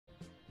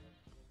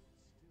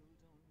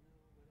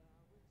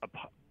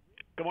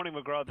Good morning,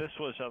 McGraw. This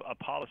was a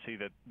policy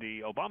that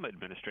the Obama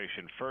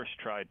administration first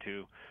tried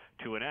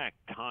to enact,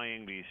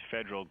 tying these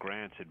federal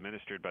grants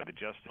administered by the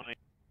Justice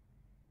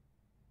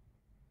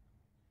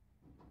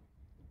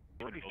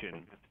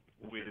Administration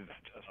with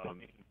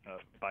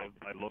by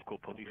local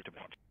police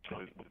departments,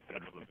 with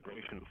federal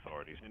immigration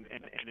authorities, and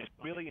it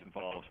really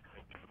involves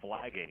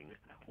flagging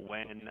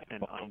when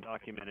an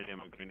undocumented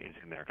immigrant is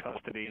in their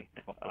custody,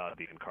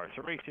 the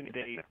incarceration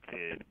date,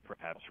 the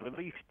perhaps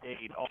release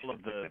date, all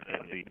of the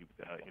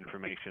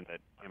information that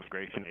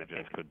immigration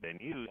agents could then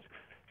use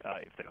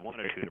if they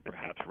wanted to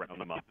perhaps round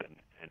them up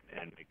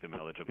and make them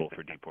eligible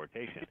for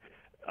deportation.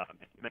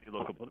 Many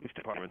local police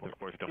departments, of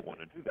course, don't want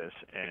to do this,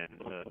 and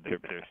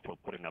they're still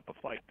putting up a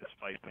fight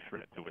despite the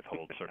threat to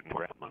withhold certain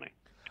grant money.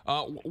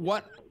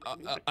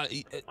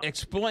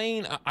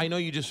 Explain, I know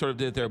you just sort of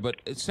did it there, but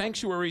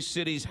sanctuary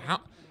cities,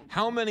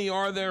 how many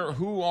are there,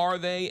 who are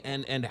they,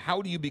 and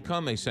how do you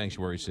become a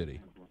sanctuary city?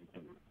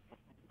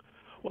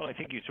 Well, I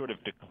think you sort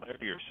of declare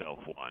yourself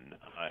one,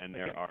 and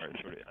there are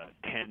sort of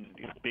 10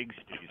 big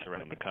cities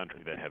around the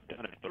country that have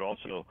done it, but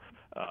also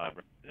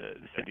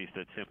cities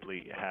that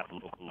simply have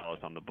local laws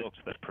on the books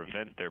that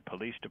prevent their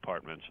police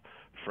departments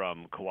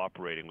from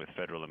cooperating with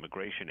federal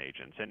immigration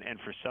agents. And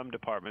for some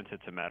departments,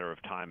 it's a matter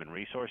of time and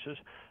resources.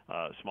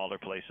 Smaller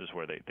places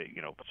where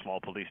small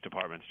police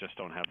departments just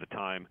don't have the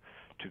time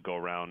to go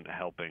around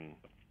helping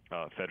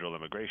federal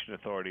immigration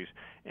authorities.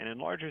 And in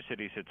larger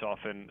cities, it's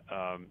often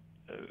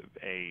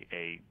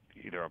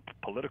either a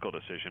political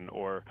decision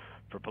or,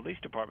 for police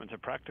departments, a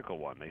practical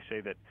one. They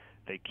say that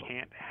they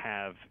can't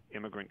have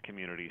immigrant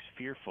communities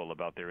fearful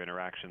about their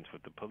interactions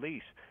with the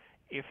police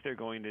if they're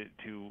going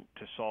to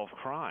solve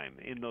crime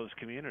in those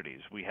communities.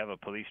 We have a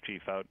police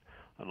chief out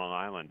on Long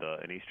Island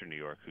in eastern New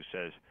York who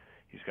says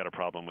he's got a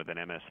problem with an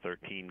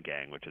MS-13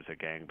 gang, which is a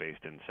gang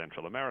based in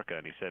Central America,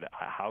 and he said,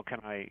 how can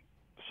I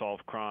solve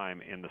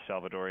crime in the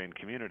Salvadorian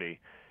community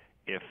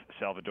if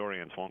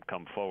Salvadorians won't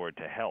come forward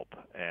to help?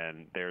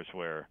 And there's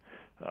where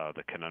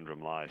the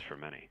conundrum lies for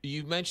many.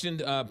 You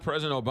mentioned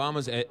President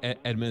Obama's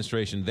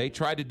administration. They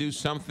tried to do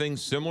something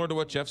similar to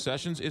what Jeff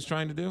Sessions is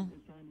trying to do?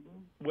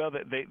 Well,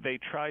 they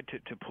tried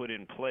to put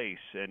in place,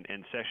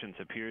 and Sessions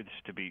appears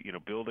to be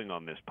building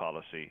on this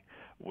policy,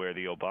 where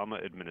the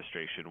Obama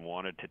administration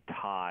wanted to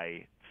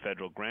tie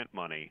federal grant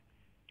money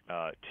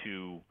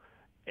to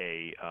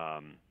a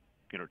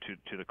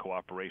to the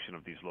cooperation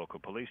of these local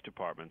police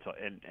departments.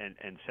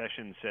 And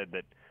Sessions said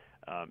that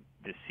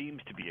this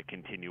seems to be a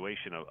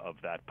continuation of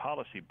that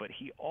policy, but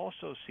he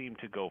also seemed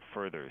to go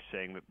further,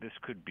 saying that this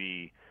could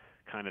be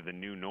kind of the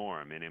new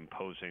norm in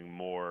imposing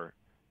more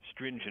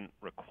stringent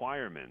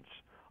requirements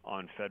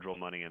on federal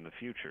money in the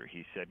future.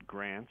 He said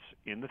grants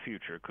in the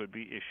future could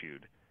be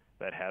issued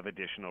that have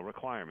additional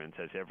requirements,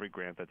 as every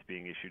grant that's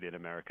being issued in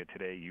America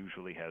today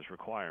usually has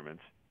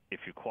requirements if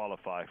you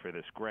qualify for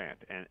this grant.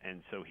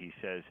 And so he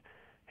says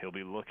he'll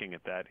be looking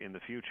at that in the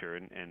future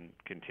and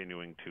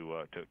continuing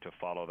to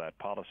follow that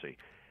policy.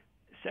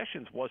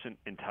 Sessions wasn't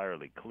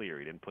entirely clear.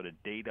 He didn't put a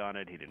date on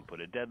it. He didn't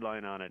put a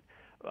deadline on it.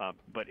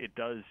 But it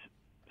does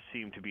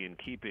seem to be in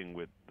keeping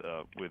with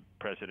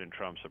President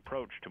Trump's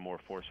approach to more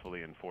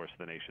forcefully enforce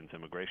the nation's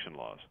immigration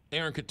laws.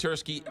 Aaron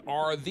Katersky,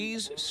 are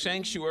these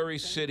sanctuary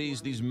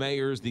cities, these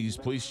mayors, these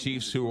police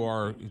chiefs who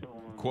are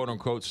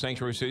quote-unquote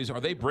sanctuary cities,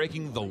 are they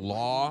breaking the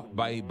law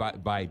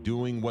by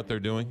doing what they're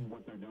doing?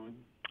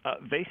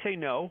 They say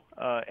no,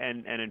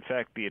 and in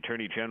fact, the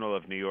Attorney General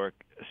of New York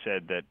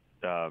said that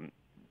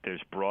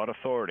there's broad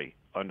authority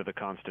under the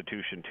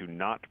Constitution to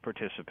not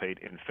participate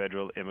in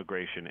federal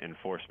immigration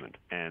enforcement,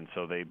 and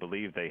so they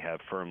believe they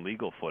have firm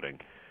legal footing.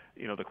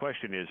 The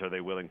question is, are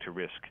they willing to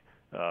risk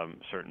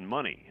certain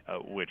money,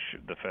 which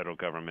the federal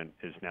government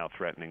is now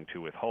threatening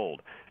to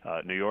withhold?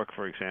 New York,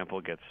 for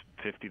example, gets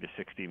 $50 to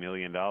 $60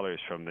 million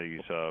from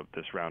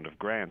this round of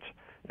grants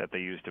that they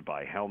use to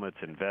buy helmets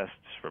and vests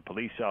for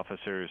police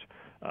officers,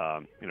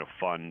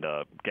 fund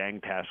gang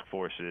task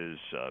forces,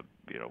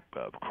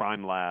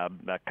 crime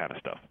lab, that kind of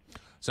stuff.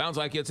 Sounds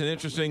like it's an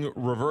interesting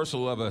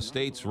reversal of a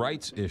states'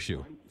 rights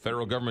issue.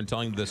 Federal government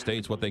telling the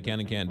states what they can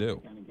and can't do.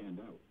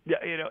 Yeah,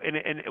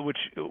 and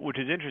which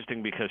is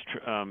interesting because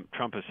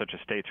Trump is such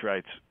a states'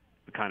 rights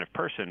kind of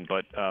person,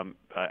 but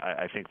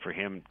I think for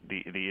him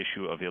the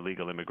issue of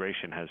illegal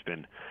immigration has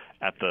been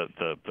at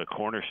the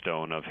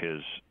cornerstone of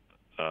his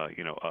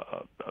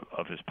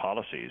of his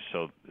policies.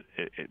 So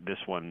this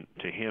one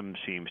to him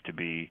seems to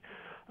be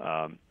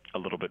a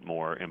little bit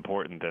more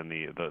important than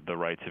the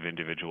rights of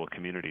individual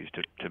communities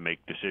to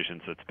make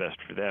decisions that's best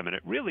for them. And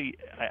it really,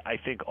 I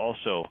think,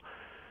 also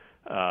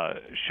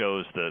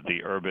shows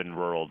the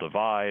urban-rural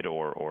divide,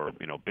 or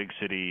big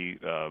city,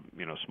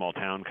 small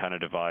town kind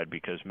of divide,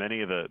 because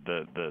many of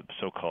the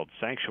so-called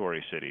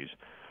sanctuary cities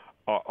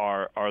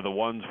are the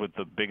ones with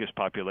the biggest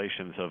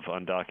populations of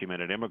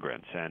undocumented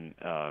immigrants, and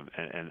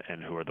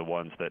who are the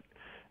ones that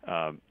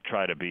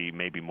try to be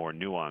maybe more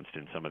nuanced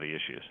in some of the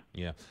issues.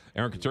 Yeah.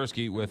 Aaron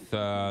Katersky with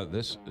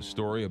this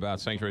story about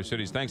sanctuary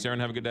cities. Thanks, Aaron.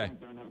 Have a good day.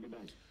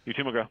 You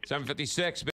too, McGraw. 7:56.